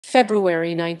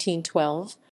February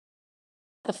 1912.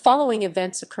 The following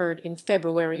events occurred in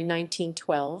February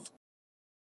 1912.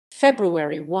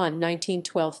 February 1,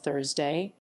 1912,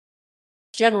 Thursday.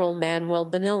 General Manuel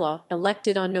Bonilla,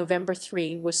 elected on November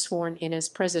 3, was sworn in as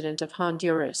President of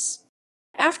Honduras.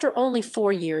 After only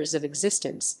 4 years of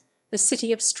existence, the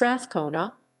city of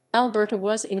Strathcona, Alberta,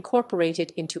 was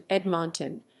incorporated into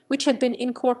Edmonton, which had been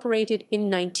incorporated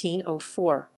in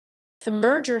 1904. The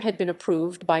merger had been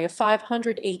approved by a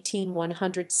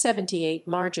 518-178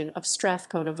 margin of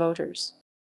Strathcona voters.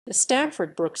 The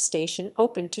Stamford Brooks station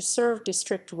opened to serve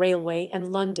District Railway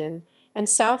and London and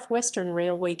South Western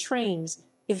Railway trains,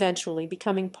 eventually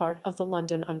becoming part of the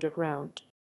London Underground.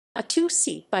 A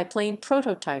 2-seat biplane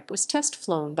prototype was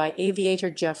test-flown by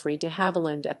aviator Geoffrey de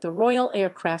Havilland at the Royal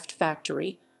Aircraft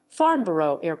Factory,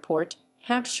 Farnborough Airport,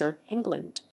 Hampshire,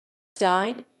 England.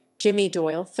 Died Jimmy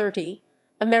Doyle, 30,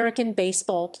 American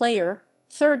baseball player,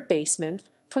 third baseman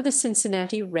for the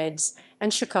Cincinnati Reds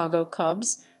and Chicago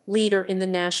Cubs, leader in the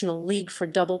National League for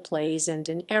double plays and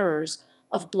in errors,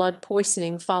 of blood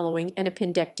poisoning following an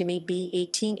appendectomy b.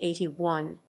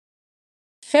 1881.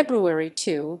 February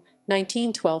 2,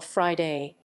 1912,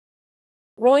 Friday.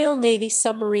 Royal Navy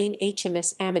submarine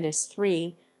HMS Amanus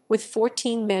III, with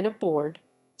 14 men aboard,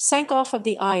 sank off of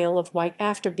the Isle of Wight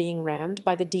after being rammed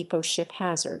by the depot ship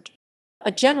Hazard.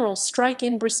 A general strike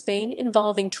in Brisbane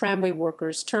involving tramway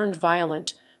workers turned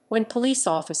violent when police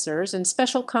officers and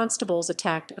special constables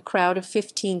attacked a crowd of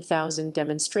 15,000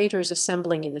 demonstrators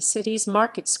assembling in the city's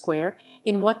market square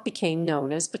in what became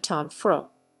known as Baton Fro.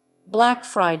 Black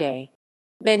Friday.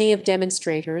 Many of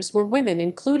demonstrators were women,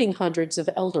 including hundreds of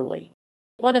elderly.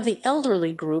 One of the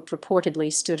elderly group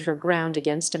reportedly stood her ground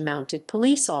against a mounted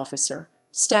police officer,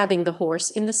 stabbing the horse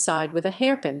in the side with a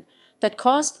hairpin that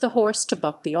caused the horse to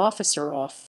buck the officer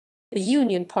off. The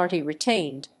Union Party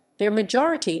retained their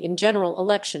majority in general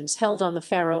elections held on the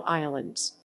Faroe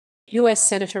Islands. U.S.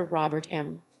 Senator Robert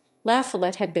M. La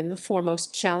Follette had been the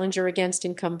foremost challenger against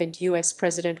incumbent U.S.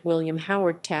 President William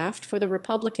Howard Taft for the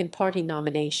Republican Party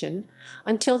nomination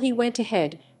until he went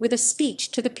ahead with a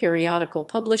speech to the Periodical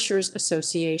Publishers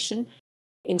Association.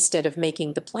 Instead of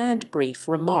making the planned brief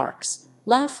remarks,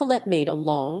 La Follette made a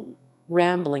long,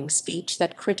 rambling speech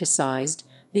that criticized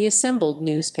the assembled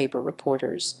newspaper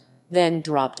reporters, then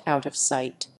dropped out of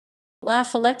sight. La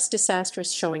Follette's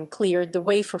disastrous showing cleared the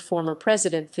way for former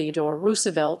President Theodore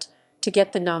Roosevelt to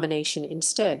get the nomination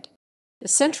instead. The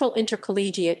Central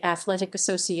Intercollegiate Athletic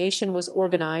Association was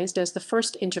organized as the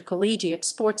first intercollegiate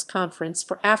sports conference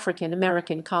for African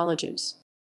American colleges.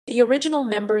 The original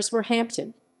members were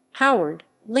Hampton, Howard,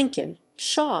 Lincoln,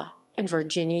 Shaw, and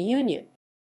Virginia Union.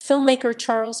 Filmmaker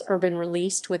Charles Urban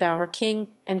released With Our King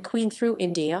and Queen Through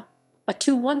India, a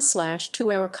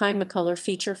 1/2-hour Kinemacolor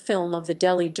feature film of the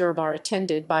Delhi Durbar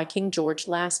attended by King George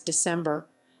last December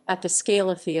at the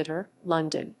Scala Theatre,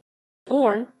 London.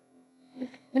 Born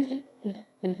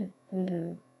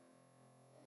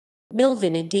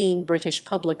Milvina Dean, British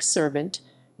public servant,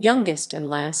 youngest and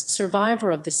last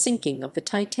survivor of the sinking of the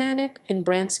Titanic in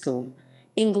Branscombe,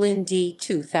 England, d.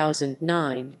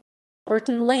 2009.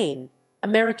 Burton Lane,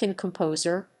 American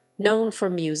composer, known for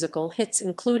musical hits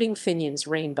including Finney's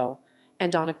Rainbow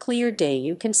and On a Clear Day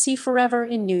You Can See Forever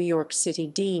in New York City,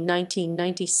 d.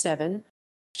 1997.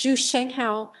 Zhu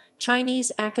Shenghao,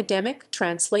 Chinese academic,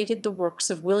 translated the works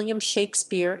of William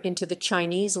Shakespeare into the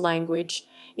Chinese language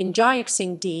in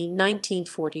Jiaxing, d.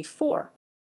 1944.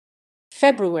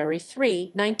 February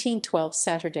 3, 1912,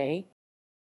 Saturday.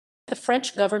 The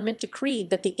French government decreed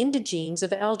that the indigenes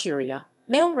of Algeria,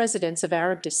 male residents of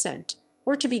Arab descent,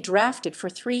 were to be drafted for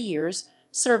 3 years'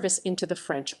 service into the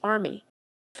French army.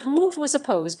 The move was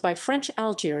opposed by French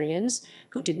Algerians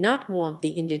who did not want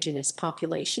the indigenous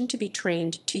population to be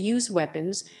trained to use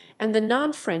weapons and the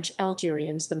non-French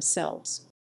Algerians themselves.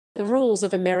 The rules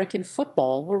of American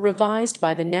football were revised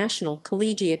by the National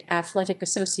Collegiate Athletic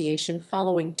Association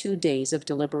following 2 days of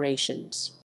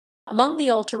deliberations. Among the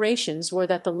alterations were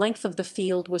that the length of the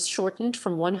field was shortened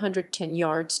from 110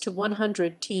 yards to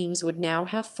 100. Teams would now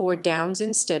have 4 downs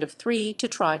instead of 3 to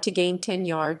try to gain 10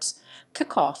 yards.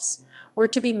 Kickoffs were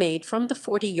to be made from the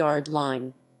 40-yard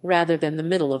line rather than the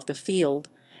middle of the field,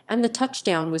 and the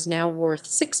touchdown was now worth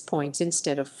 6 points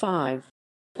instead of 5.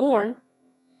 Born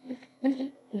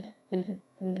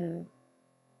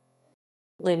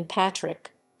Lynn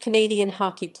Patrick, Canadian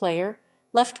hockey player,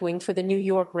 left wing for the New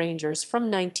York Rangers from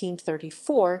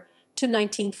 1934 to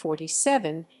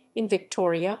 1947 in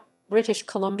Victoria, British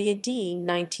Columbia, d.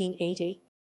 1980.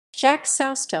 Jacques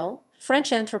Soustel,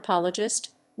 French anthropologist,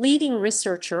 leading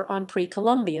researcher on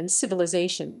pre-Columbian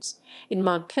civilizations, in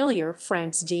Montpellier,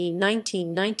 France, d.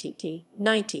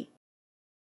 1990.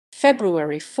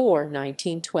 February 4,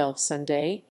 1912,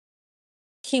 Sunday.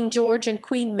 King George and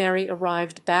Queen Mary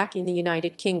arrived back in the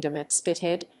United Kingdom at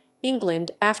Spithead, England,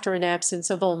 after an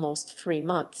absence of almost 3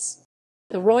 months.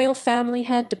 The royal family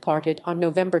had departed on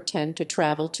November 10 to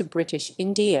travel to British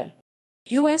India.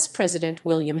 U.S. President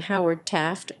William Howard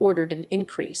Taft ordered an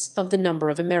increase of the number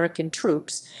of American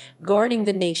troops guarding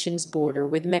the nation's border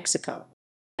with Mexico.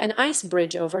 An ice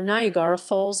bridge over Niagara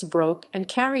Falls broke and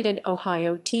carried an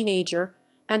Ohio teenager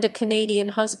and a Canadian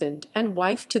husband and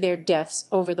wife to their deaths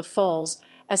over the falls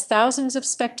as thousands of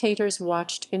spectators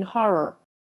watched in horror.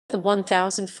 The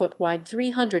 1,000-foot wide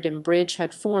 300-m bridge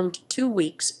had formed 2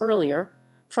 weeks earlier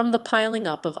from the piling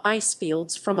up of ice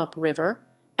fields from upriver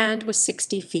and was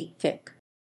 60 feet thick.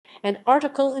 An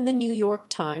article in the New York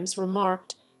Times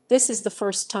remarked, "This is the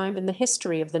first time in the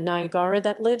history of the Niagara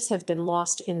that lives have been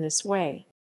lost in this way."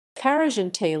 Parisian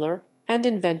tailor and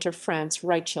inventor Franz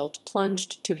Reichelt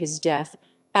plunged to his death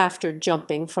after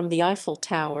jumping from the Eiffel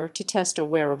Tower to test a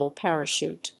wearable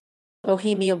parachute.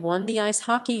 Bohemia won the Ice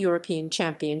Hockey European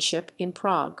Championship in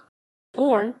Prague.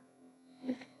 Born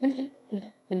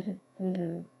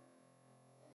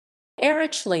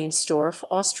Erich Leinsdorf,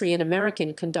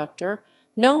 Austrian-American conductor,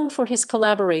 known for his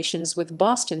collaborations with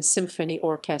Boston Symphony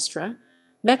Orchestra,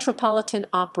 Metropolitan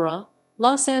Opera,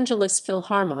 Los Angeles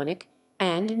Philharmonic,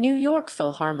 and New York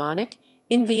Philharmonic,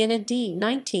 in Vienna d.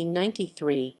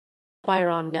 1993.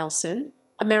 Byron Nelson,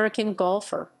 American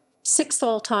golfer, 6th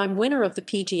all-time winner of the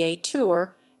PGA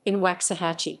Tour, in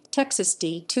Waxahachie, Texas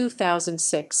d.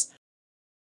 2006.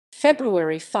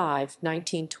 February 5,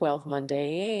 1912,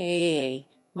 Monday.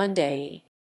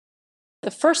 The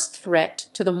first threat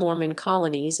to the Mormon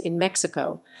colonies in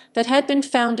Mexico that had been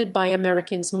founded by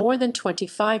Americans more than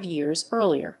 25 years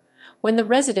earlier, when the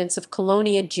residents of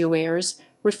Colonia Juarez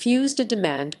refused a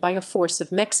demand by a force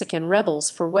of Mexican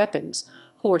rebels for weapons,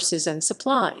 horses, and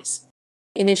supplies.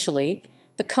 Initially,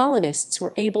 the colonists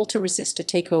were able to resist a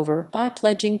takeover by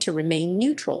pledging to remain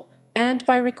neutral and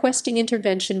by requesting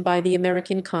intervention by the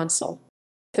American consul.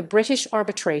 The British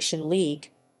Arbitration League,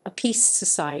 a peace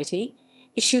society,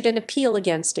 issued an appeal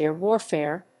against air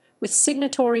warfare, with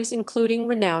signatories including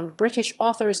renowned British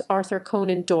authors Arthur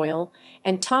Conan Doyle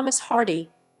and Thomas Hardy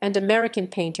and American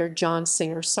painter John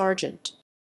Singer Sargent.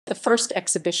 The first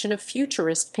exhibition of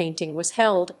futurist painting was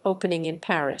held, opening in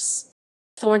Paris.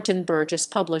 Thornton Burgess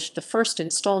published the first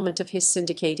installment of his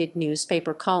syndicated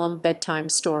newspaper column Bedtime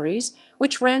Stories,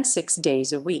 which ran 6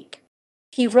 days a week.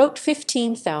 He wrote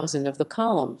 15,000 of the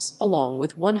columns, along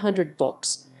with 100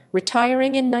 books,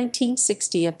 retiring in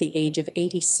 1960 at the age of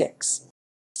 86.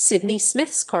 Sidney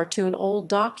Smith's cartoon Old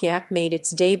Doc Yak made its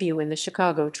debut in the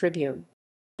Chicago Tribune.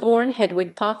 Born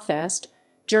Hedwig Pochfast,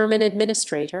 German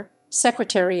administrator,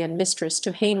 secretary and mistress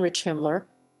to Heinrich Himmler,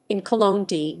 in Cologne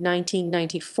d.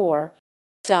 1994,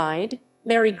 died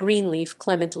Mary Greenleaf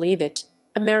Clement Leavitt,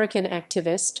 American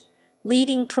activist,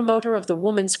 leading promoter of the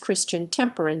Woman's Christian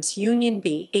Temperance Union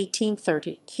b.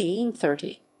 1830.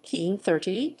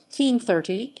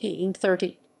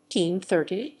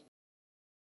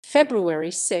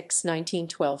 February 6,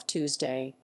 1912,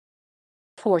 Tuesday.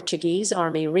 Portuguese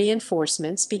army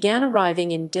reinforcements began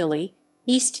arriving in Dili,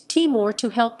 East Timor, to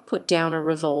help put down a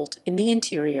revolt in the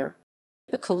interior.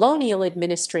 The colonial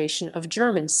administration of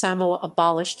German Samoa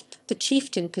abolished the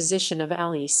chieftain position of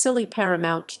Ali Sili,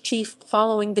 paramount chief,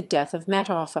 following the death of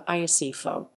Matafa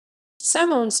Iasifo.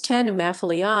 Samoans Tanu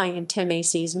Mafalii and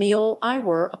Temeses Miol I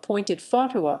were appointed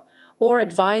Fatua, or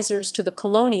advisors to the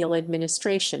colonial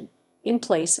administration, in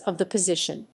place of the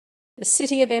position. The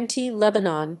city of Mt.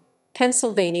 Lebanon,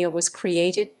 Pennsylvania, was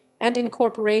created and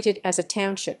incorporated as a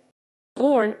township.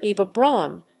 Born Eva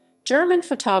Braun, German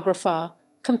photographer,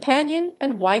 companion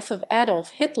and wife of Adolf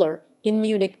Hitler, in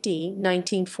Munich d.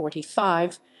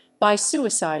 1945, by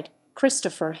suicide,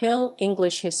 Christopher Hill,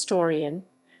 English historian,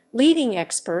 leading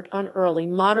expert on early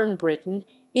modern Britain,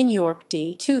 in York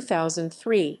d.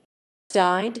 2003.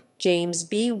 Died James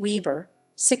B. Weaver,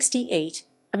 68,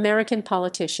 American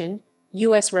politician,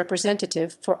 U.S.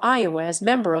 Representative for Iowa as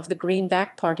member of the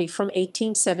Greenback Party from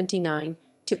 1879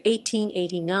 to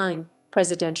 1889,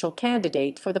 presidential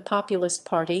candidate for the Populist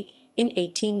Party in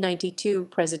 1892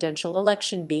 presidential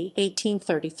election b.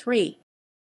 1833.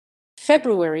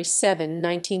 February 7,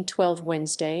 1912,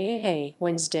 Wednesday.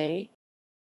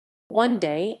 One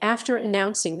day after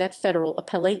announcing that federal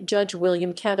appellate judge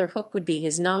William Catherhook would be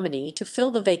his nominee to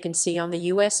fill the vacancy on the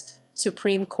U.S.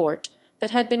 Supreme Court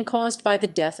that had been caused by the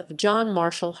death of John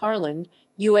Marshall Harlan,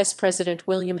 U.S. President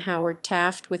William Howard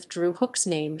Taft withdrew Hook's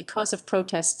name because of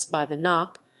protests by the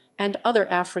NOP and other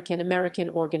African-American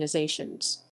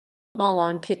organizations.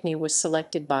 Mahlon Pitney was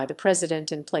selected by the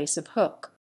president in place of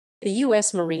Hook. The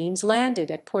U.S. Marines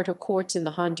landed at Puerto Cortes in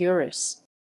the Honduras.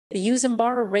 The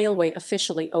Uzambara Railway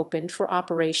officially opened for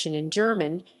operation in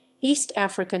German East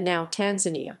Africa, now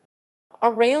Tanzania.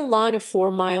 A rail line of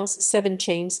 4 miles, 7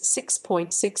 chains,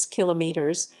 6.6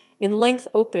 kilometers in length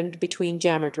opened between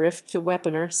Jammerdrift to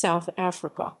Wepener, South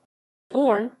Africa.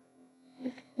 Born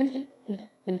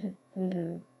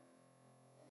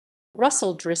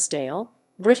Russell Drisdale,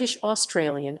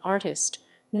 British-Australian artist,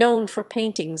 known for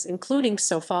paintings including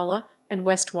Sofala and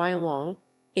West Wyalong,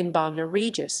 in Bognor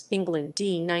Regis, England,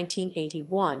 d.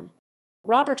 1981.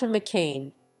 Roberta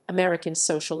McCain, American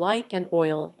socialite and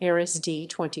oil heiress, d.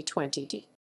 2020.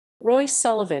 Roy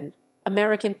Sullivan,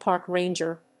 American park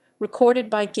ranger, recorded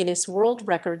by Guinness World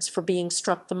Records for being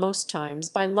struck the most times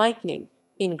by lightning,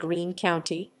 in Greene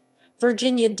County,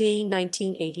 Virginia, d.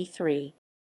 1983.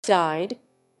 Died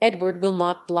Edward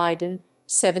Wilmot Blyden,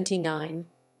 79,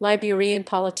 Liberian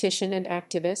politician and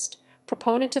activist,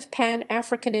 proponent of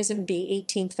Pan-Africanism, b.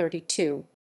 1832.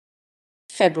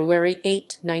 February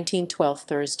 8, 1912,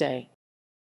 Thursday.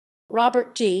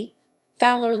 Robert G.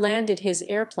 Fowler landed his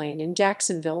airplane in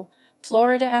Jacksonville,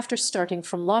 Florida after starting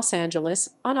from Los Angeles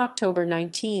on October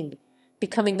 19,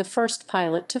 becoming the first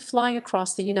pilot to fly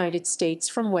across the United States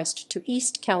from West to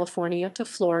East California to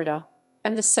Florida,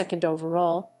 and the second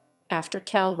overall, after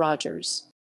Cal Rogers.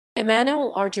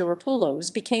 Emmanuel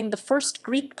Argyropoulos became the first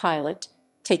Greek pilot,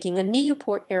 taking a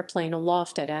Neoport airplane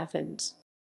aloft at Athens.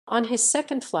 On his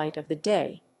second flight of the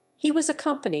day, he was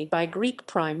accompanied by Greek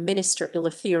Prime Minister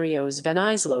Eleftherios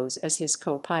Venizelos as his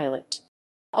co-pilot.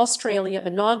 Australia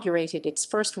inaugurated its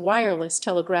first wireless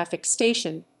telegraphic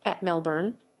station at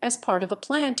Melbourne as part of a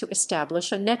plan to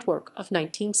establish a network of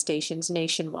 19 stations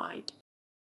nationwide.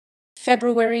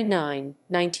 February 9,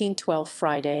 1912,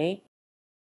 Friday.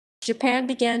 Japan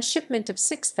began shipment of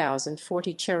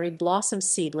 6,040 cherry blossom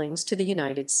seedlings to the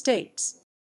United States.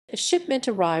 The shipment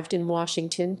arrived in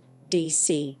Washington,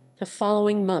 D.C., the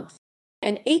following month.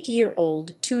 An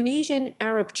 8-year-old Tunisian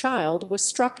Arab child was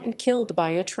struck and killed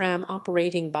by a tram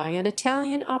operating by an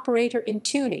Italian operator in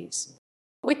Tunis.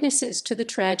 Witnesses to the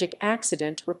tragic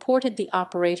accident reported the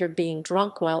operator being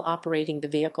drunk while operating the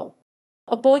vehicle.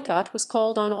 A boycott was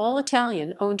called on all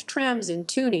Italian-owned trams in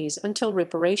Tunis until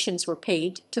reparations were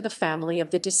paid to the family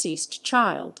of the deceased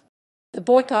child. The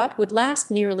boycott would last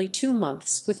nearly 2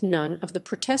 months with none of the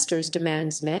protesters'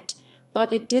 demands met,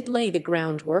 but it did lay the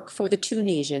groundwork for the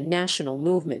Tunisian national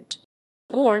movement.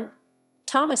 Born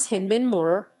Thomas Hinman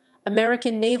Moorer,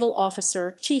 American naval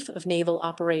officer, chief of naval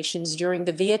operations during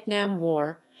the Vietnam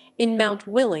War, in Mount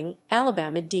Willing,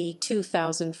 Alabama, d.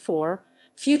 2004,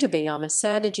 Futabayama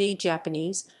Sadaji,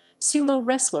 Japanese, sumo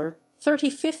wrestler,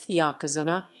 35th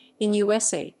Yokozuna, in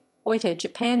USA, Oita,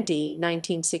 Japan, d.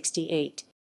 1968.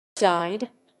 Died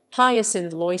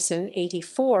Hyacinth Loyson,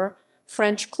 84,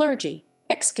 French clergy,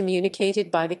 excommunicated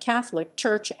by the Catholic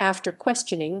Church after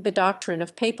questioning the doctrine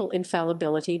of papal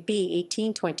infallibility, b.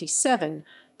 1827,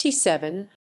 T7.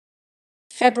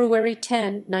 February 10,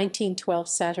 1912,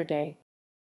 Saturday.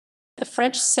 The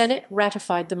French Senate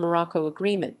ratified the Morocco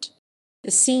Agreement.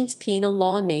 The Sines Penal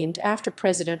law named after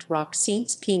President Roch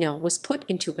Sines Penal was put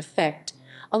into effect,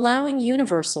 allowing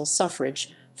universal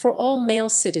suffrage for all male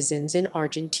citizens in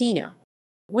Argentina.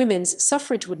 Women's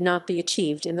suffrage would not be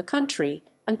achieved in the country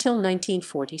until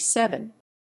 1947.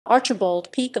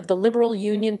 Archibald Peake of the Liberal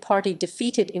Union Party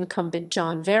defeated incumbent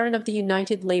John Varon of the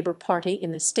United Labour Party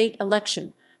in the state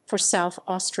election for South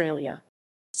Australia.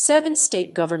 7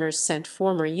 state governors sent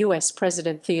former U.S.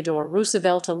 President Theodore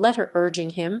Roosevelt a letter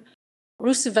urging him.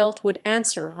 Roosevelt would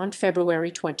answer on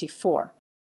February 24.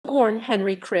 Born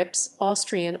Henry Cripps,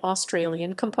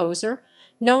 Austrian-Australian composer,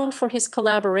 known for his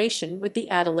collaboration with the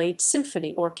Adelaide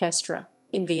Symphony Orchestra,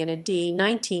 in Vienna, d.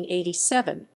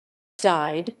 1987.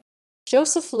 Died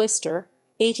Joseph Lister,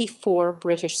 84,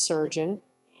 British surgeon,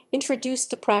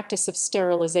 introduced the practice of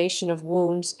sterilization of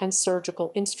wounds and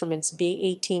surgical instruments, b.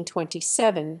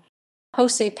 1827.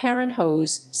 José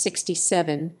Paranhos,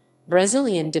 67,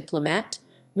 Brazilian diplomat,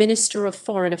 Minister of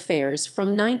Foreign Affairs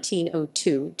from 1902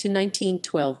 to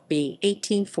 1912, b.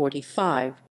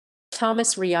 1845.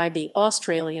 Thomas Reiby,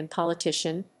 Australian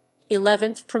politician,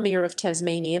 11th Premier of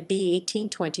Tasmania, b.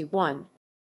 1821.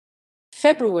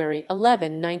 February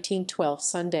 11, 1912,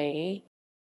 Sunday.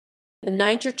 The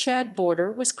Niger-Chad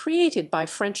border was created by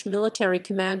French military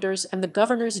commanders and the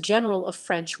governors-general of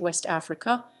French West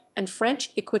Africa and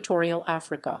French Equatorial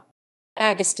Africa.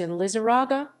 Agustin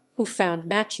Lizarraga, who found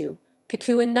Machu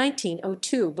Picchu in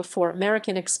 1902 before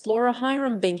American explorer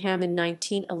Hiram Bingham in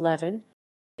 1911.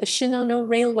 The Shinano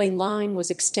Railway line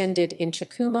was extended in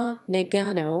Chikuma,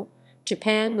 Nagano,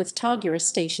 Japan, with Togura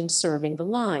Station serving the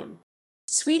line.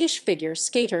 Swedish figure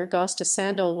skater Gösta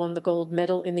Sandell won the gold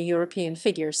medal in the European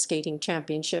Figure Skating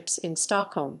Championships in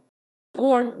Stockholm.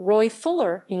 Born Roy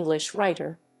Fuller, English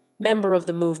writer, member of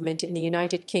the movement in the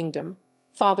United Kingdom,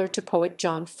 father to poet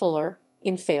John Fuller,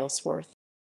 in Failsworth.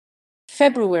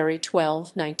 February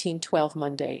 12, 1912,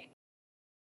 Monday.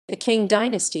 The Qing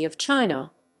dynasty of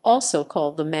China, also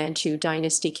called the Manchu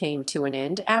dynasty, came to an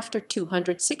end after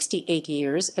 268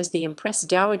 years as the Empress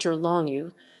Dowager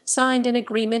Longyu signed an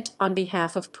agreement on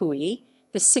behalf of Puyi,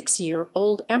 the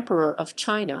 6-year-old emperor of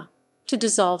China, to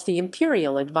dissolve the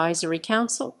Imperial Advisory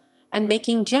Council and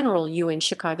making General Yuan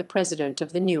Shikai the president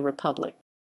of the new republic.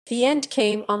 The end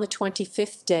came on the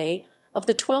 25th day of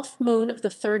the 12th moon of the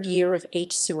 3rd year of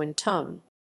H. Suen Tung.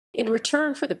 In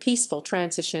return for the peaceful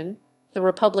transition, the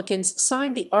Republicans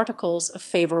signed the Articles of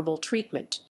Favorable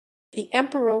Treatment. The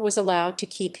emperor was allowed to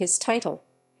keep his title,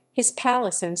 his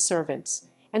palace and servants,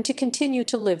 and to continue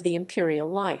to live the imperial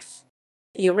life.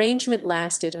 The arrangement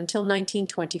lasted until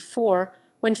 1924,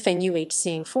 when Feng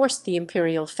Yuexing forced the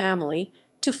imperial family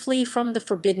to flee from the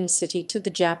Forbidden City to the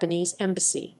Japanese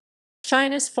embassy.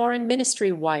 China's foreign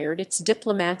ministry wired its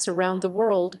diplomats around the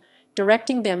world,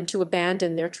 directing them to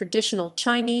abandon their traditional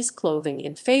Chinese clothing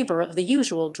in favor of the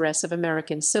usual dress of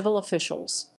American civil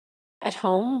officials. At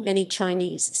home, many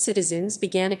Chinese citizens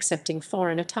began accepting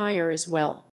foreign attire as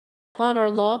well. Honor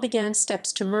law began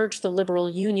steps to merge the Liberal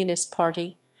Unionist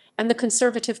Party and the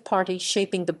Conservative Party,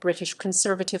 shaping the British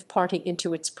Conservative Party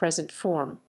into its present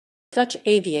form. Dutch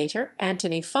aviator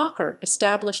Anthony Fokker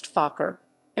established Fokker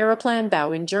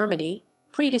Aeroplanbau in Germany,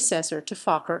 predecessor to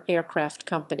Fokker Aircraft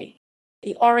Company.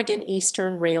 The Oregon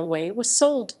Eastern Railway was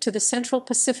sold to the Central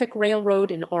Pacific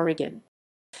Railroad in Oregon.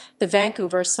 The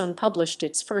Vancouver Sun published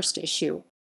its first issue.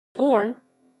 Born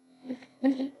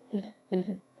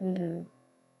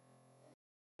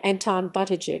Anton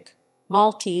Buttigieg,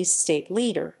 Maltese state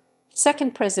leader,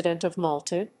 second president of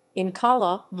Malta, in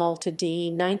Cala, Malta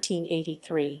d.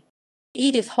 1983.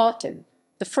 Edith Houghton,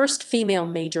 the first female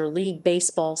Major League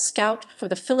Baseball scout for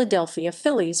the Philadelphia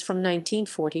Phillies from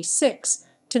 1946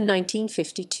 to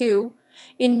 1952,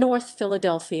 in North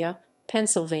Philadelphia,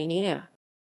 Pennsylvania.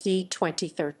 D.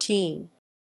 2013.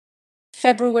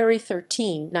 February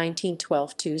 13,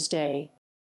 1912, Tuesday.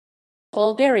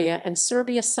 Bulgaria and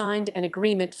Serbia signed an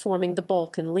agreement forming the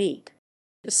Balkan League.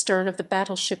 The stern of the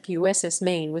battleship USS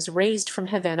Maine was raised from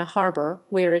Havana Harbor,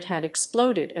 where it had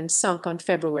exploded and sunk on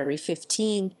February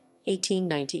 15,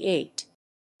 1898.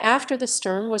 After the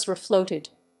stern was refloated,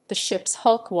 the ship's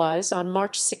hulk was, on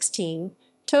March 16,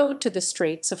 towed to the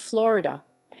Straits of Florida,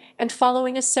 and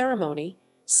following a ceremony,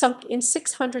 sunk in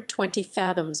 620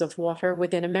 fathoms of water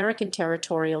within American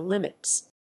territorial limits.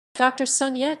 Dr.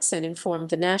 Sun Yat-sen informed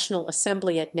the National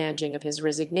Assembly at Nanjing of his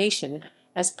resignation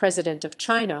as president of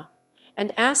China,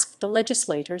 and asked the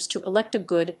legislators to elect a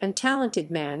good and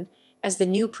talented man as the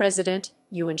new president,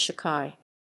 Yuan Shikai.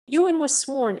 Yuan was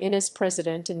sworn in as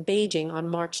president in Beijing on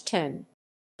March 10.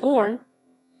 Born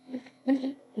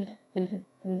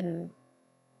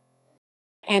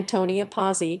Antonia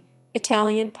Pazzi,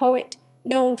 Italian poet,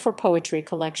 known for poetry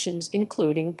collections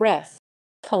including Breath,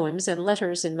 Poems and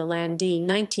Letters in Milan d.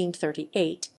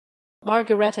 1938.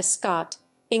 Margaretta Scott,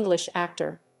 English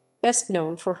actor, best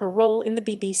known for her role in the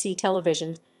BBC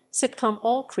television sitcom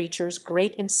All Creatures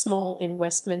Great and Small in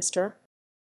Westminster.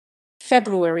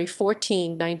 February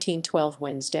 14, 1912,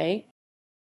 Wednesday.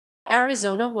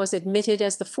 Arizona was admitted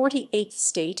as the 48th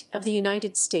state of the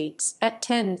United States at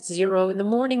 10:00 in the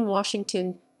morning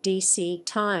Washington, D.C.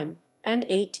 time, and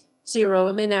 8:00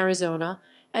 am in Arizona,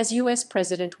 as U.S.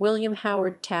 President William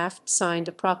Howard Taft signed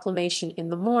a proclamation in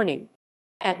the morning.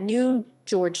 At noon,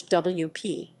 George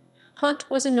W.P. Hunt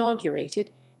was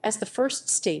inaugurated as the first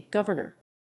state governor.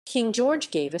 King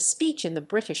George gave a speech in the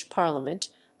British Parliament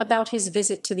about his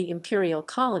visit to the imperial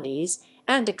colonies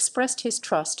and expressed his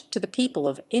trust to the people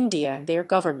of India and their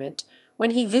government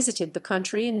when he visited the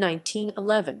country in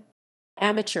 1911.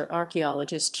 Amateur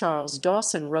archaeologist Charles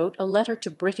Dawson wrote a letter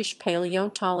to British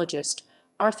paleontologist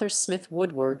Arthur Smith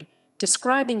Woodward,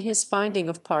 describing his finding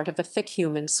of part of a thick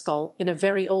human skull in a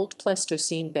very old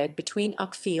Pleistocene bed between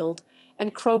Uckfield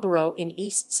and Crowborough in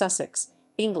East Sussex,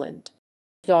 England.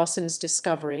 Dawson's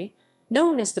discovery,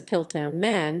 known as the Piltdown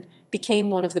Man, became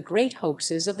one of the great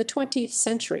hoaxes of the 20th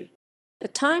century. The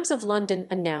Times of London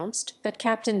announced that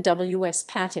Captain W.S.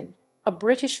 Patton, a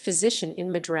British physician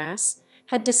in Madras,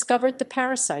 had discovered the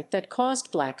parasite that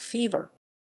caused black fever.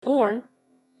 Born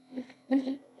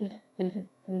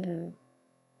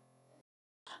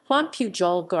Juan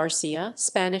Pujol Garcia,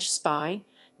 Spanish spy,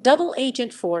 double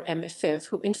agent for MI5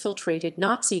 who infiltrated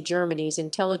Nazi Germany's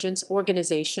intelligence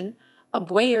organization,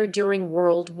 Abwehr during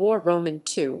World War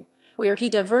II, where he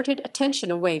diverted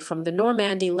attention away from the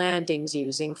Normandy landings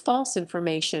using false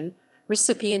information,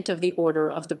 recipient of the Order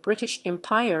of the British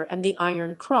Empire and the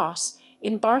Iron Cross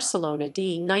in Barcelona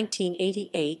d.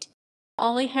 1988,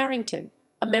 Ollie Harrington,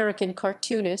 American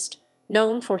cartoonist,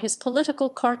 known for his political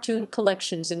cartoon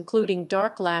collections including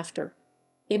Dark Laughter,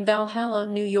 in Valhalla,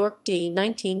 New York d.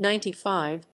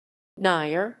 1995,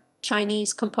 Nair,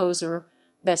 Chinese composer,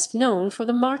 best known for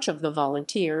the March of the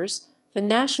Volunteers, the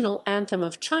national anthem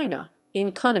of China,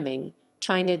 in Kunming,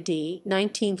 China d.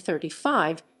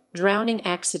 1935, drowning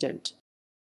accident.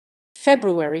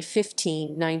 February 15,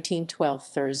 1912,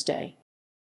 Thursday.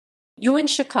 Yuan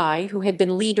Shikai, who had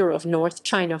been leader of North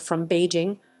China from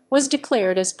Beijing, was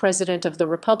declared as President of the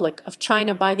Republic of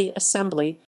China by the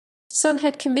Assembly. Sun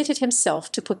had committed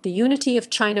himself to put the unity of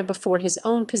China before his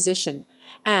own position,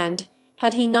 and,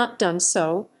 had he not done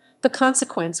so, the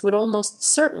consequence would almost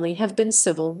certainly have been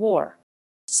civil war.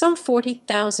 Some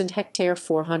 40,000 hectare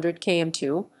 400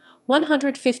 km2,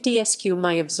 150 sq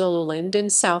mi of Zululand in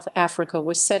South Africa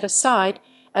was set aside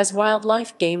as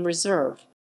wildlife game reserve.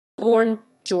 Born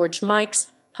George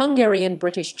Mikes,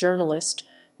 Hungarian-British journalist,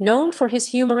 known for his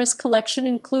humorous collection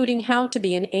including How to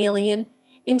Be an Alien,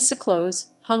 in Siklos,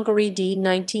 Hungary d.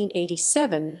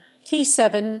 1987,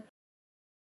 T7.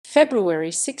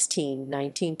 February 16,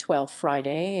 1912,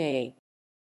 Friday.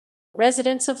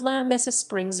 Residents of La Mesa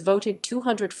Springs voted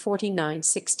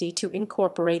 249-60 to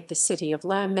incorporate the city of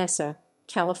La Mesa,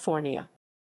 California.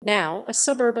 Now a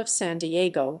suburb of San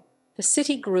Diego, the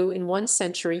city grew in 1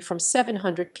 century from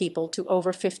 700 people to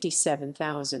over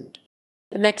 57,000.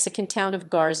 The Mexican town of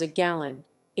Garza Gallen,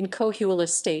 in Coahuila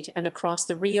State and across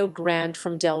the Rio Grande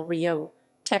from Del Rio,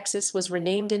 Texas, was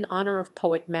renamed in honor of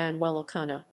poet Manuel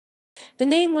Ocana. The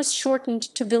name was shortened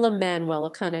to Villa Manuel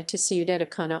Ocana to Ciudad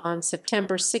Ocana on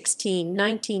September 16,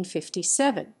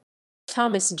 1957.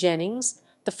 Thomas Jennings,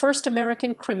 the first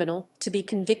American criminal to be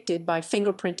convicted by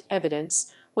fingerprint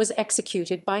evidence, was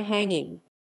executed by hanging.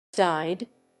 Died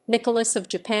Nicholas of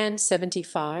Japan,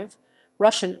 75,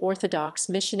 Russian Orthodox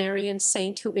missionary and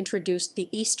saint who introduced the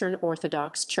Eastern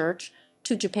Orthodox Church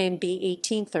to Japan b.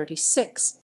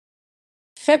 1836.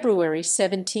 February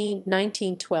 17,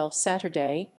 1912,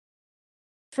 Saturday.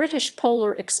 British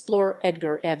polar explorer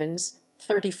Edgar Evans,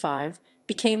 35,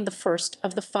 became the first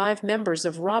of the 5 members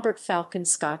of Robert Falcon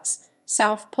Scott's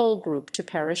South Pole Group to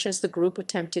perish as the group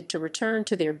attempted to return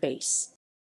to their base.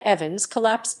 Evans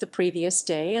collapsed the previous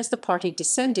day as the party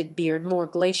descended Beardmore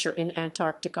Glacier in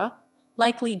Antarctica,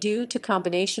 likely due to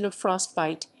combination of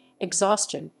frostbite,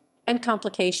 exhaustion, and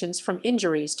complications from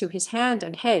injuries to his hand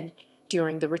and head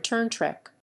during the return trek.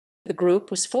 The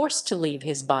group was forced to leave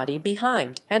his body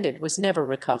behind, and it was never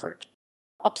recovered.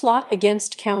 A plot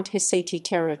against Count Hisashi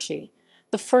Terauchi,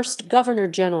 the first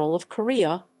Governor-General of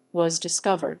Korea, was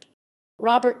discovered.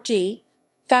 Robert G.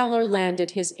 Fowler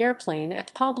landed his airplane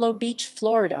at Pablo Beach,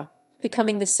 Florida,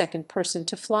 becoming the second person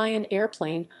to fly an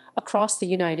airplane across the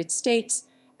United States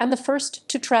and the first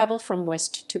to travel from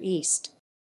west to east.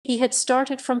 He had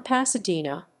started from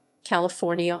Pasadena,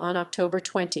 California on October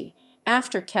 20,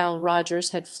 after Cal Rogers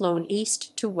had flown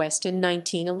east to west in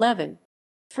 1911.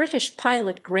 British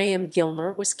pilot Graham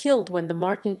Gilmer was killed when the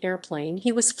Martin airplane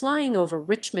he was flying over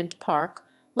Richmond Park,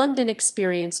 London,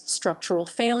 experienced structural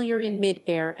failure in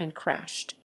mid-air and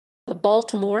crashed. The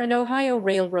Baltimore and Ohio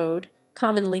Railroad,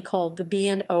 commonly called the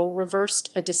B&O, reversed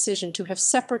a decision to have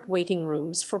separate waiting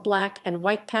rooms for black and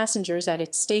white passengers at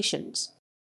its stations.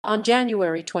 On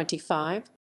January 25,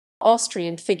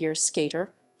 Austrian figure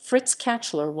skater Fritz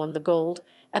Kachler won the gold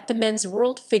at the Men's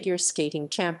World Figure Skating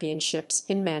Championships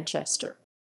in Manchester.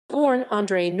 Born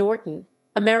Andre Norton,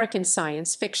 American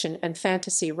science fiction and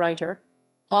fantasy writer,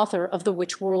 author of the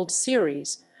Which World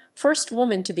series, first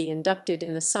woman to be inducted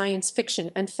in the Science Fiction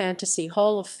and Fantasy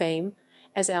Hall of Fame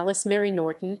as Alice Mary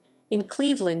Norton in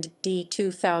Cleveland d.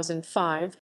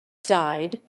 2005,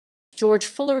 died. George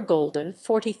Fuller Golden,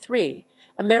 43,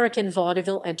 American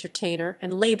vaudeville entertainer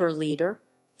and labor leader,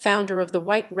 founder of the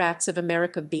White Rats of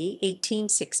America b.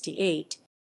 1868.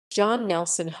 John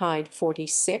Nelson Hyde,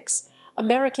 46,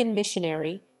 American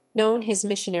missionary, known his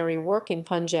missionary work in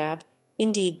Punjab,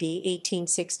 India b.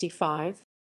 1865.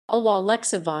 Alwa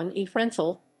Lexivan E.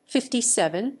 Frenthal,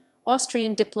 57,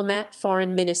 Austrian diplomat,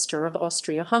 foreign minister of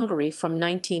Austria-Hungary from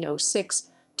 1906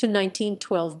 to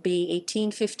 1912 b.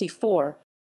 1854.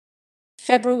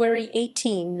 February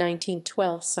 18,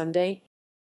 1912, Sunday.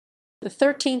 The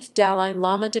 13th Dalai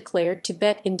Lama declared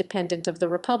Tibet independent of the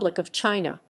Republic of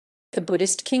China. The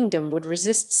Buddhist kingdom would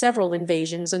resist several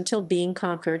invasions until being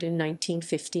conquered in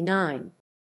 1959.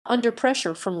 Under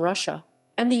pressure from Russia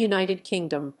and the United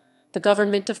Kingdom, the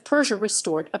government of Persia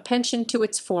restored a pension to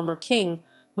its former king,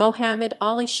 Mohammed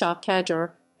Ali Shah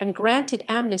Qajar, and granted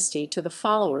amnesty to the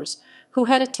followers who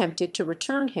had attempted to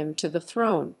return him to the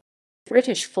throne.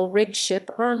 British full-rigged ship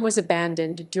Erne was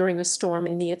abandoned during a storm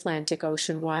in the Atlantic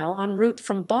Ocean while en route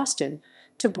from Boston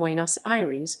to Buenos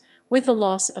Aires, with the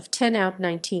loss of 10 out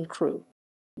 19 crew.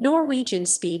 Norwegian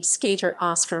speed skater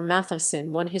Oscar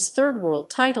Matheson won his third world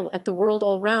title at the World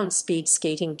All-Round Speed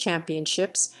Skating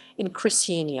Championships in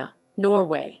Kristiania,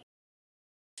 Norway.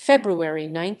 February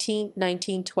 19,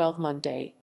 1912,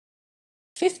 Monday.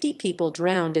 50 people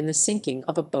drowned in the sinking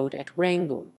of a boat at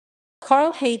Rangoon.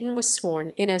 Carl Hayden was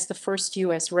sworn in as the first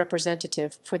U.S.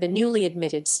 representative for the newly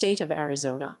admitted state of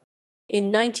Arizona. In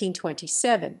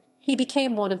 1927, he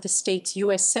became one of the state's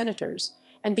U.S. senators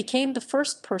and became the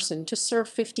first person to serve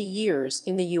 50 years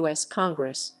in the U.S.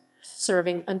 Congress,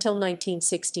 serving until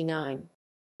 1969.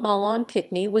 Mahlon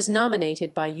Pitney was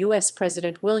nominated by U.S.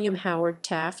 President William Howard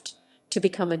Taft to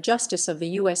become a justice of the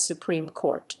U.S. Supreme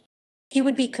Court. He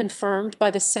would be confirmed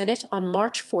by the Senate on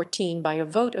March 14 by a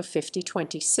vote of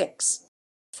 50-26.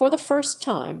 For the first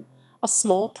time, a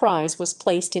small prize was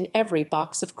placed in every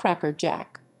box of Cracker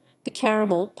Jack, the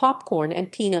caramel, popcorn, and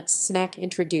peanuts snack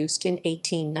introduced in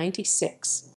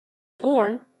 1896.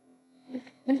 Born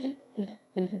Hermann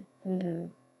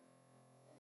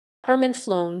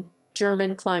Flohn,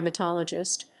 German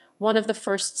climatologist, one of the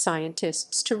first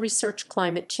scientists to research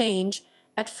climate change,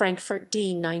 at Frankfurt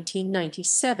d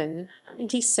 1997.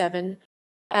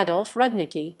 Adolf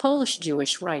Rudnicki,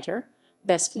 Polish-Jewish writer,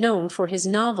 best known for his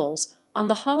novels on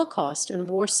the Holocaust and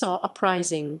Warsaw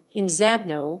Uprising, in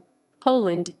Zabno,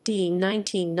 Poland d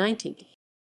 1990.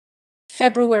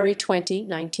 February 20,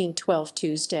 1912,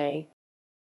 Tuesday.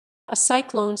 A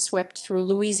cyclone swept through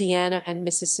Louisiana and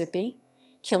Mississippi,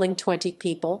 killing 20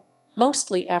 people,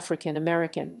 mostly African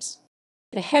Americans.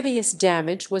 The heaviest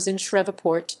damage was in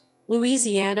Shreveport,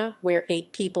 Louisiana, where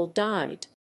 8 people died.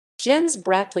 Jens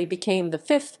Bratlie became the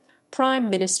 5th Prime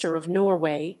Minister of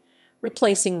Norway,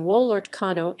 replacing Wolert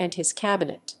Kano and his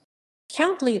cabinet.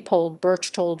 Count Leopold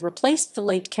Berchtold replaced the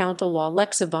late Count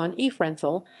Alexa von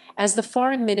Ehrenthal as the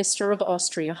Foreign Minister of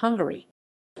Austria-Hungary.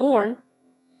 Born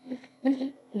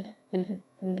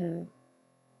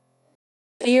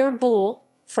Pierre Boulle,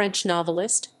 French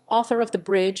novelist, author of The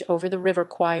Bridge Over the River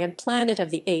Kwai and Planet of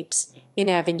the Apes, in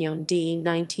Avignon d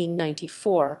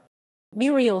 1994.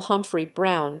 Muriel Humphrey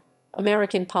Brown,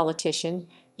 American politician,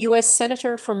 U.S.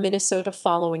 Senator from Minnesota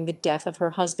following the death of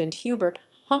her husband Hubert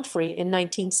Humphrey in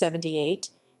 1978,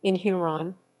 in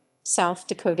Huron, South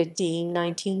Dakota d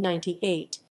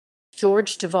 1998.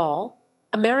 George Devol,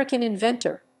 American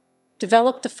inventor,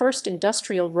 developed the first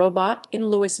industrial robot in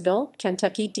Louisville,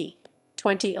 Kentucky d.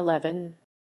 2011.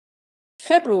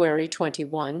 February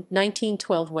 21,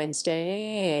 1912,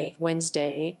 Wednesday.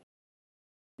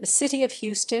 The city of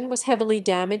Houston was heavily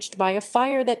damaged by a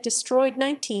fire that destroyed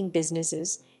 19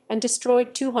 businesses and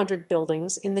destroyed 200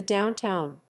 buildings in the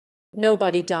downtown.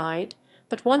 Nobody died,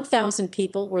 but 1,000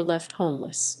 people were left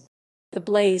homeless. The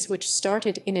blaze, which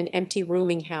started in an empty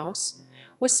rooming house,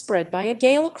 was spread by a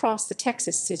gale across the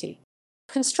Texas city.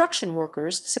 Construction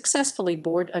workers successfully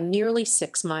bored a nearly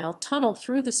 6-mile tunnel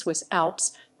through the Swiss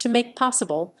Alps to make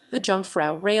possible the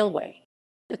Jungfrau Railway.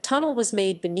 The tunnel was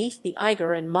made beneath the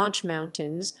Eiger and Monch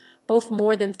Mountains, both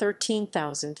more than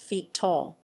 13,000 feet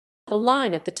tall. The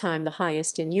line, at the time the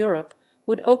highest in Europe,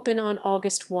 would open on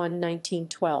August 1,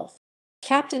 1912.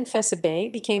 Captain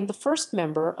Fesebey became the first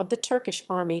member of the Turkish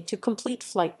army to complete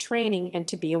flight training and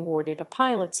to be awarded a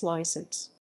pilot's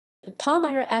license. The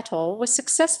Palmyra Atoll was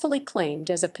successfully claimed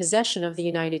as a possession of the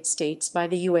United States by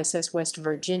the USS West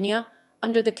Virginia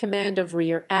under the command of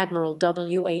Rear Admiral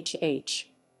W.H.H.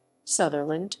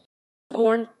 Sutherland.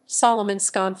 Born Solomon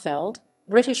Schonfeld,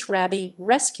 British rabbi,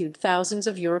 rescued thousands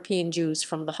of European Jews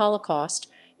from the Holocaust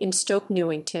in Stoke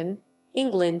Newington,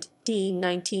 England, d.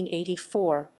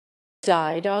 1984.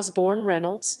 Died Osborne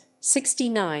Reynolds,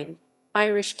 69,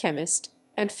 Irish chemist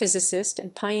and physicist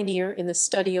and pioneer in the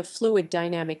study of fluid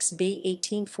dynamics, b.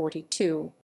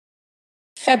 1842.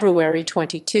 February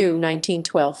 22,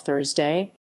 1912,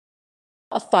 Thursday.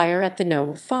 A fire at the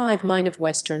No. 5 mine of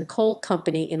Western Coal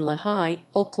Company in Lehigh,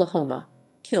 Oklahoma,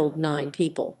 killed 9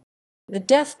 people. The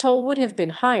death toll would have been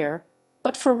higher,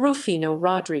 but for Rufino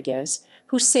Rodriguez,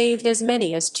 who saved as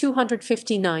many as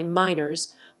 259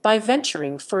 miners by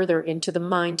venturing further into the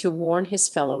mine to warn his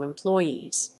fellow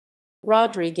employees.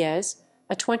 Rodriguez,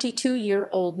 a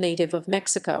 22-year-old native of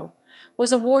Mexico,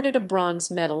 was awarded a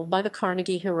bronze medal by the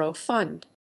Carnegie Hero Fund.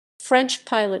 French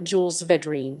pilot Jules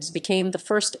Védrines became the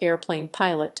first airplane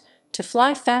pilot to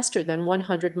fly faster than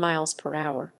 100 miles per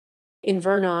hour. In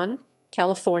Vernon,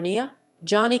 California,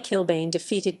 Johnny Kilbane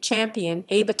defeated champion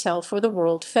Abe Attell for the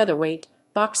world featherweight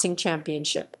Boxing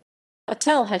Championship.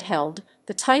 Attell had held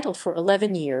the title for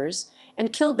 11 years,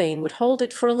 and Kilbane would hold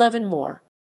it for 11 more.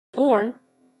 Born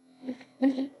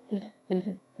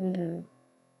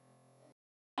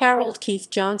Harold Keith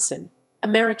Johnson,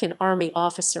 American Army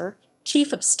officer,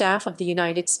 Chief of Staff of the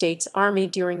United States Army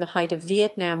during the height of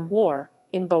Vietnam War,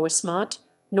 in Boismont,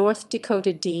 North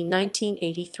Dakota d.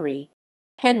 1983.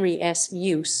 Henry S.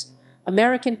 Use,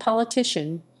 American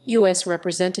politician, U.S.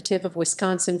 Representative of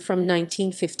Wisconsin from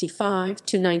 1955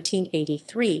 to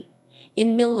 1983,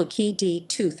 in Milwaukee d.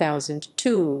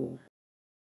 2002.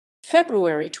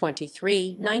 February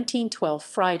 23, 1912,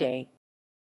 Friday.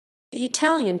 The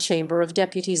Italian Chamber of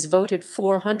Deputies voted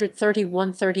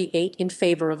 431-38 in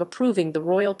favor of approving the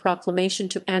royal proclamation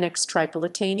to annex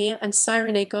Tripolitania and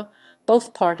Cyrenaica,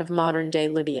 both part of modern-day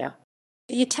Libya.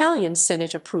 The Italian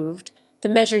Senate approved the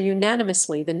measure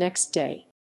unanimously the next day.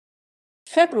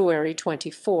 February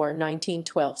 24,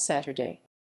 1912, Saturday.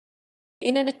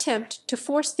 In an attempt to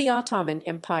force the Ottoman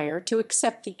Empire to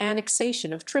accept the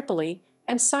annexation of Tripoli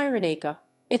and Cyrenaica,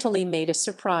 Italy made a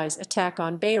surprise attack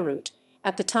on Beirut,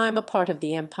 at the time a part of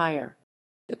the empire.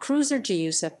 The cruiser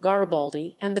Giuseppe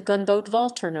Garibaldi and the gunboat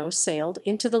Volturno sailed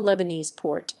into the Lebanese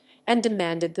port and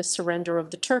demanded the surrender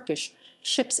of the Turkish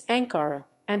ships Ankara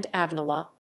and Avnala.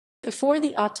 Before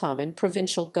the Ottoman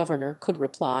provincial governor could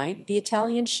reply, the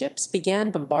Italian ships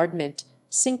began bombardment,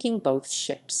 sinking both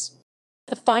ships.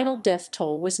 The final death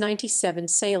toll was 97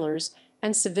 sailors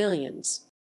and civilians.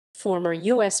 Former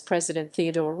U.S. President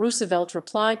Theodore Roosevelt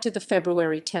replied to the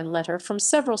February 10 letter from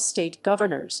several state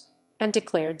governors and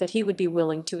declared that he would be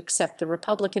willing to accept the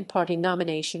Republican Party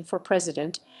nomination for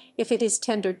president if it is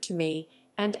tendered to me,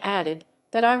 and added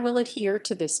that I will adhere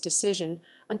to this decision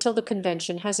until the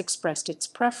convention has expressed its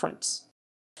preference.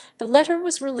 The letter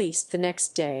was released the next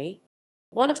day.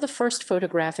 One of the first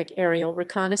photographic aerial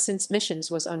reconnaissance missions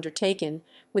was undertaken,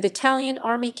 with Italian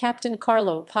Army Captain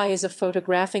Carlo Paisa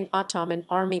photographing Ottoman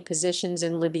army positions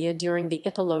in Libya during the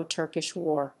Italo-Turkish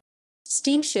War.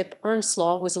 Steamship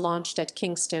Earnslaw was launched at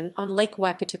Kingston on Lake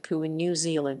Wakatipu in New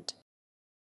Zealand.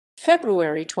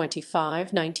 February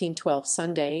 25, 1912,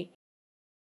 Sunday.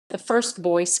 The first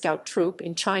Boy Scout troop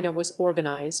in China was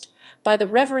organized by the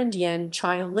Reverend Yan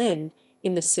Chia-lin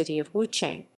in the city of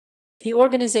Wuchang. The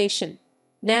organization,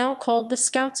 now called the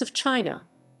Scouts of China,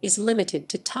 is limited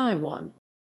to Taiwan.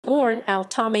 Born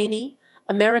Al-Tamani,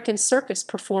 American circus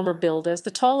performer billed as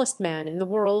the tallest man in the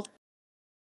world.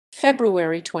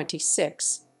 February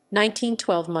 26,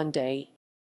 1912, Monday.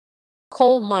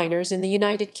 Coal miners in the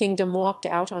United Kingdom walked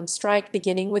out on strike,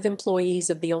 beginning with employees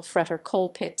of the Alfreter coal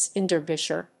pits in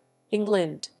Derbyshire,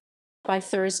 England. By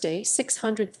Thursday,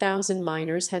 600,000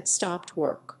 miners had stopped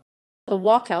work. The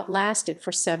walkout lasted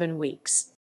for 7 weeks.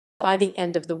 By the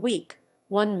end of the week,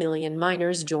 1 million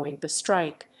miners joined the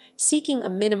strike, seeking a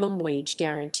minimum wage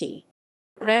guarantee.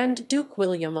 Grand Duke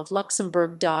William of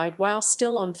Luxembourg died while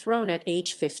still on throne at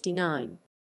age 59.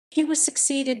 He was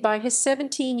succeeded by his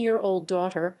 17-year-old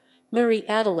daughter, Marie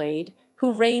Adelaide,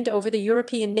 who reigned over the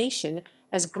European nation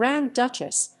as Grand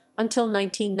Duchess until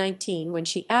 1919, when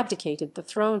she abdicated the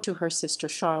throne to her sister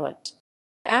Charlotte.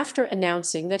 After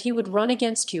announcing that he would run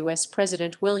against U.S.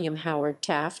 President William Howard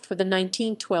Taft for the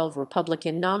 1912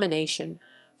 Republican nomination,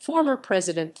 former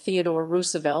President Theodore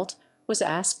Roosevelt was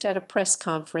asked at a press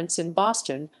conference in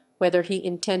Boston whether he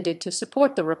intended to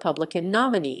support the Republican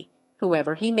nominee,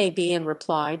 whoever he may be, and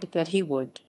replied that he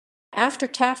would. After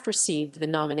Taft received the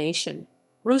nomination,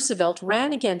 Roosevelt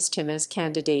ran against him as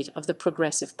candidate of the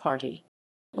Progressive Party.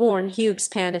 Born Hugues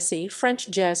Panissy, French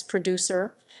jazz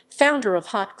producer, founder of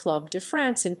Hot Club de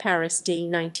France in Paris d.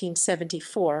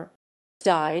 1974,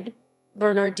 died.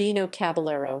 Bernardino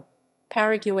Caballero,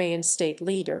 Paraguayan state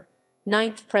leader,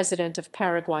 9th President of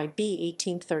Paraguay b.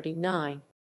 1839.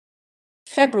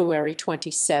 February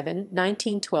 27,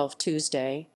 1912,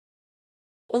 Tuesday.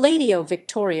 Eladio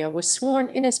Victoria was sworn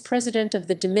in as President of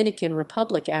the Dominican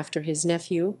Republic after his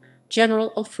nephew,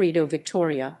 General Alfredo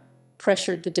Victoria,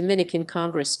 pressured the Dominican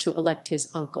Congress to elect his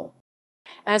uncle.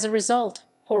 As a result,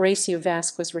 Horacio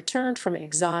Vazquez returned from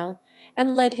exile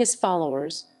and led his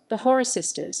followers, the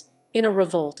Horacistas, in a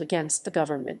revolt against the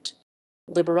government.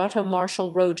 Liberato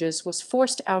Marshal Rojas was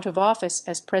forced out of office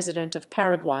as president of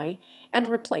Paraguay and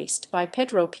replaced by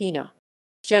Pedro Pina.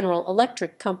 General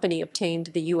Electric Company obtained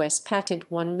the U.S. patent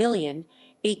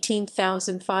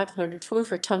 1,018,500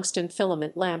 for tungsten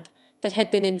filament lamp that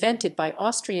had been invented by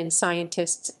Austrian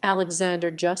scientists Alexander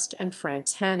Just and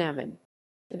Franz Hahnemann.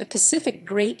 The Pacific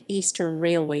Great Eastern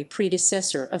Railway,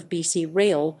 predecessor of BC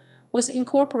Rail, was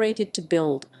incorporated to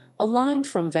build a line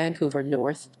from Vancouver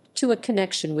north to a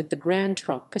connection with the Grand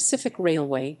Trunk Pacific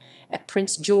Railway at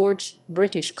Prince George,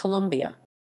 British Columbia.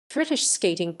 British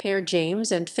skating pair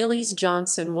James and Phyllis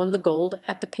Johnson won the gold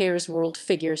at the pair's World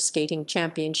Figure Skating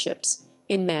Championships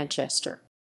in Manchester.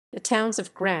 The towns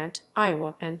of Grant,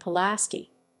 Iowa, and Pulaski,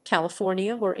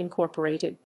 California were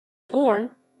incorporated. Born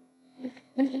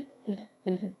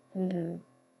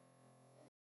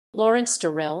Lawrence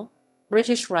Durrell,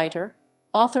 British writer,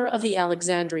 author of the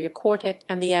Alexandria Quartet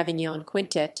and the Avignon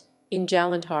Quintet, in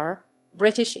Jalandhar,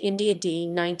 British India d.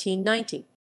 1990.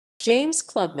 James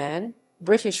Clubman,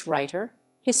 British writer,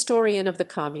 historian of the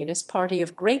Communist Party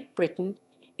of Great Britain,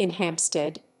 in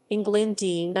Hampstead, England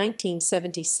d.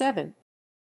 1977.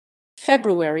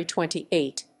 February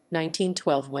 28,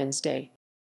 1912, Wednesday.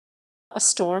 A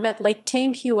storm at Lake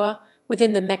Tamehua,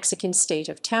 within the Mexican state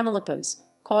of Tamaulipas,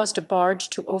 caused a barge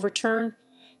to overturn,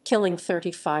 killing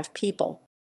 35 people.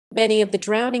 Many of the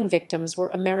drowning victims were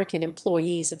American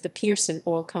employees of the Pearson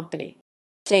Oil Company.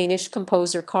 Danish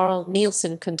composer Carl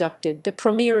Nielsen conducted the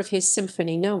premiere of his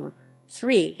Symphony No.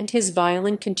 3 and his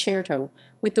violin concerto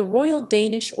with the Royal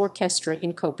Danish Orchestra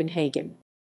in Copenhagen.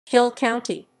 Hill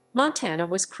County, Montana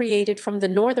was created from the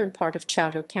northern part of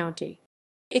Chouteau County.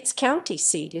 Its county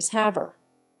seat is Havre.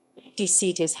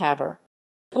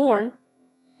 Born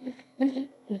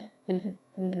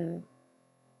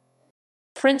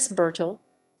Prince Bertil,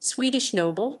 Swedish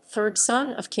noble, third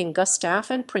son of King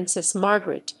Gustaf and Princess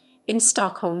Margaret, in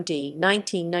Stockholm d.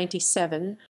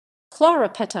 1997. Clara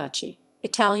Petacci,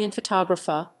 Italian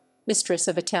photographer, mistress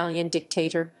of Italian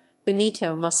dictator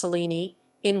Benito Mussolini,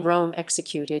 in Rome,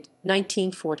 executed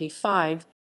 1945.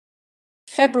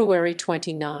 February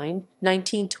 29,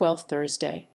 1912,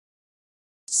 Thursday.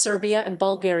 Serbia and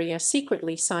Bulgaria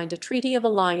secretly signed a treaty of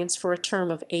alliance for a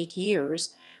term of 8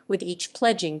 years, with each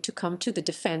pledging to come to the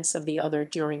defense of the other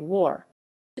during war.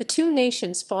 The two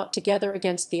nations fought together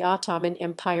against the Ottoman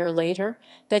Empire later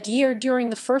that year during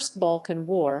the First Balkan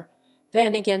War,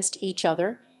 then against each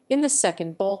other in the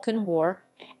Second Balkan War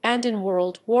and in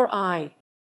World War I.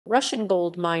 Russian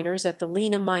gold miners at the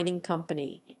Lena Mining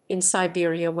Company in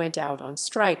Siberia went out on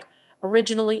strike,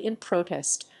 originally in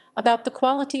protest about the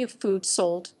quality of food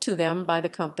sold to them by the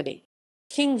company.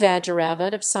 King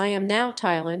Vajiravad of Siam, now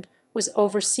Thailand, was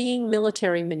overseeing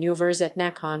military maneuvers at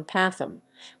Nakhon Pathom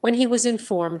when he was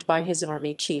informed by his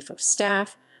army chief of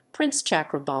staff, Prince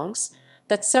Chakrabonks,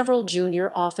 that several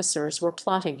junior officers were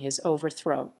plotting his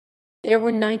overthrow. There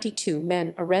were 92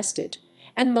 men arrested,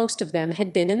 and most of them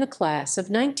had been in the class of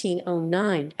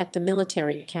 1909 at the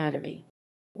military academy.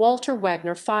 Walter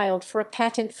Wagner filed for a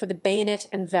patent for the bayonet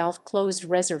and valve closed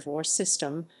reservoir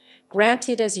system,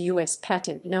 granted as U.S.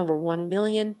 Patent No.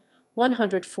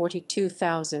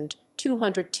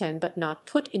 1,142,210, but not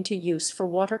put into use for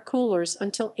water coolers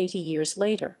until 80 years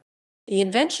later. The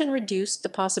invention reduced the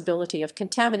possibility of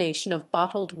contamination of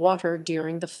bottled water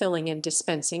during the filling and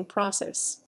dispensing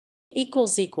process.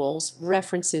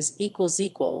 References